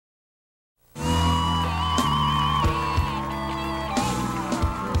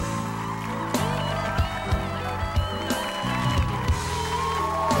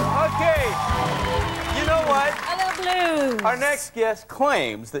Our next guest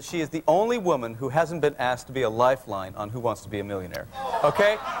claims that she is the only woman who hasn't been asked to be a lifeline on Who Wants to Be a Millionaire.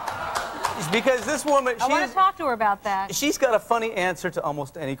 Okay? Because this woman, I want to talk to her about that. She's got a funny answer to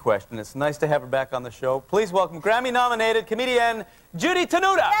almost any question. It's nice to have her back on the show. Please welcome Grammy-nominated comedian Judy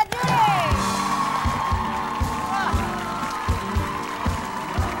Tenuta. Yeah, Judy!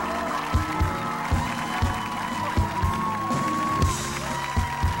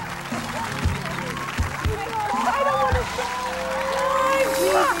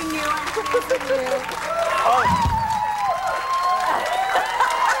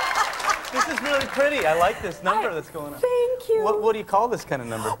 This is really pretty. I like this number that's going on. Thank you. What do you call this kind of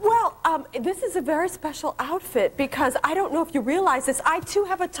number? Well, this is a very special outfit because I don't know if you realize this. I, too,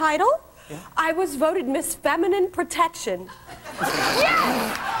 have a title. Yeah. I was voted Miss Feminine Protection.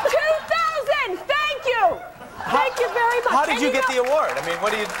 Yes! 2,000! Thank you! Thank you very much. How did you get the award? I mean,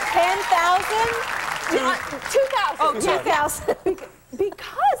 what do you... 10,000? 2,000. Oh, 2,000.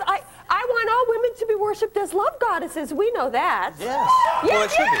 Because I want all women to be worshipped as love goddesses. We know that. Yes. Yes, Well,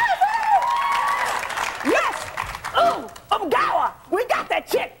 it should be. Yes! Gawa! We got that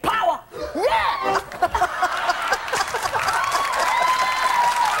chick! Power! Yeah!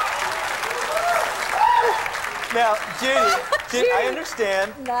 Now, Judy, I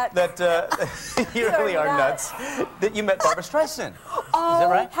understand that you really are nuts. That you met Barbra Streisand. Oh, is that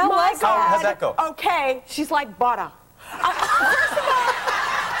right? How was that? How'd that go? Okay, she's like butter. First of all,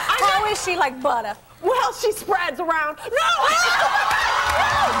 how is she like butter? Well, she spreads around. No! No!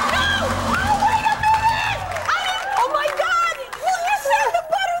 Oh, wait a minute! Oh my God! Well, you said the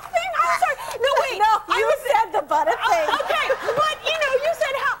butter thing. I'm sorry. No, wait. No, you said the butter thing. Okay, but you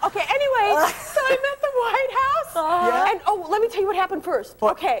said how? Okay, anyway, so I met the White House. Yeah. And let me tell you what happened first.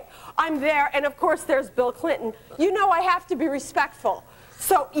 What? Okay, I'm there, and of course there's Bill Clinton. You know I have to be respectful.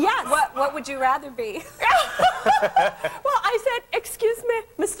 So, yes. What would you rather be? Well, I said, excuse me,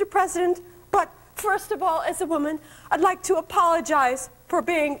 Mr. President, but first of all, as a woman, I'd like to apologize for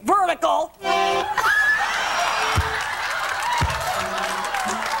being vertical. Yeah,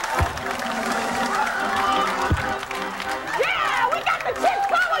 we got the chick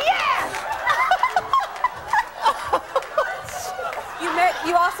power, yeah!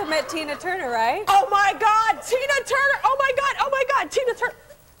 You also met Tina Turner, right? Oh my God, Tina Turner! Oh my God, Tina Turner!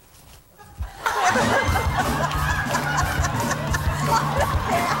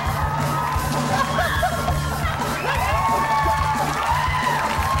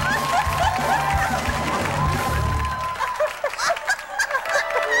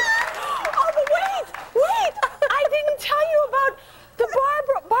 Wait! I didn't tell you about the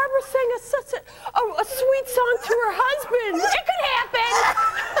Barbra sang such a sweet song to her husband. It could happen.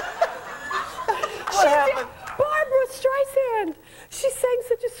 What happened? Barbra Streisand. She sang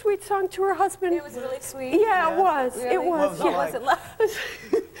such a sweet song to her husband. It was really sweet. Yeah, it was. Really? It was. What was it like?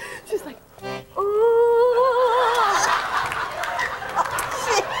 She's like, oh,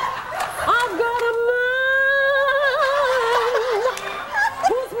 I've got a man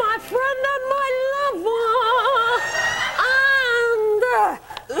who's my friend and my lover,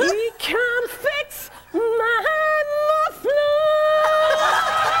 and he can fix my muffler.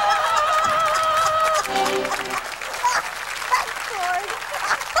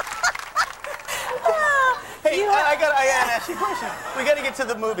 Hey, I gotta ask you a question. We gotta get to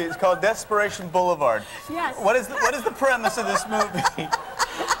the movie. It's called Desperation Boulevard. Yes. What is the premise of this movie?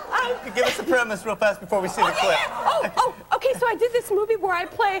 Give us the premise real fast before we see the clip. Okay, so I did this movie where I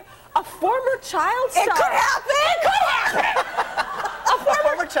play a former child star. It could happen! It could happen! A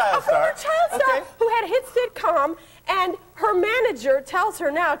former child star. Okay. Who had a hit sitcom, and her manager tells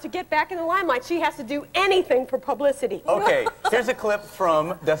her now to get back in the limelight. She has to do anything for publicity. Okay, here's a clip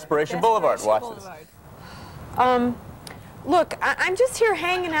from Desperation Boulevard. Watch this. Look, I'm just here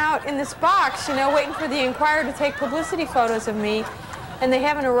hanging out in this box, you know, waiting for the Inquirer to take publicity photos of me, and they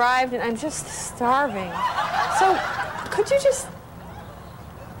haven't arrived, and I'm just starving. So, could you just...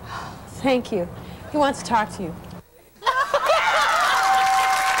 Thank you. He wants to talk to you. Thank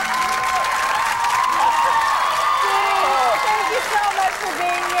you so much for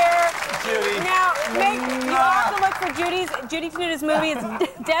being here. Judy. Now, you also look for Judy Tenuta's movie. It's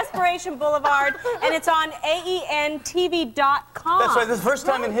Desperation Boulevard, and it's on AENTV.com. That's right. This is the first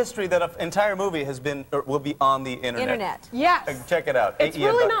time in history that an entire movie has been or will be on the internet. Yes. Check it out. It's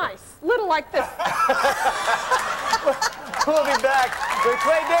really nice. Little like this. We'll be back with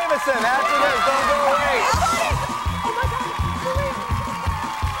Clay Davison after this. Don't go away.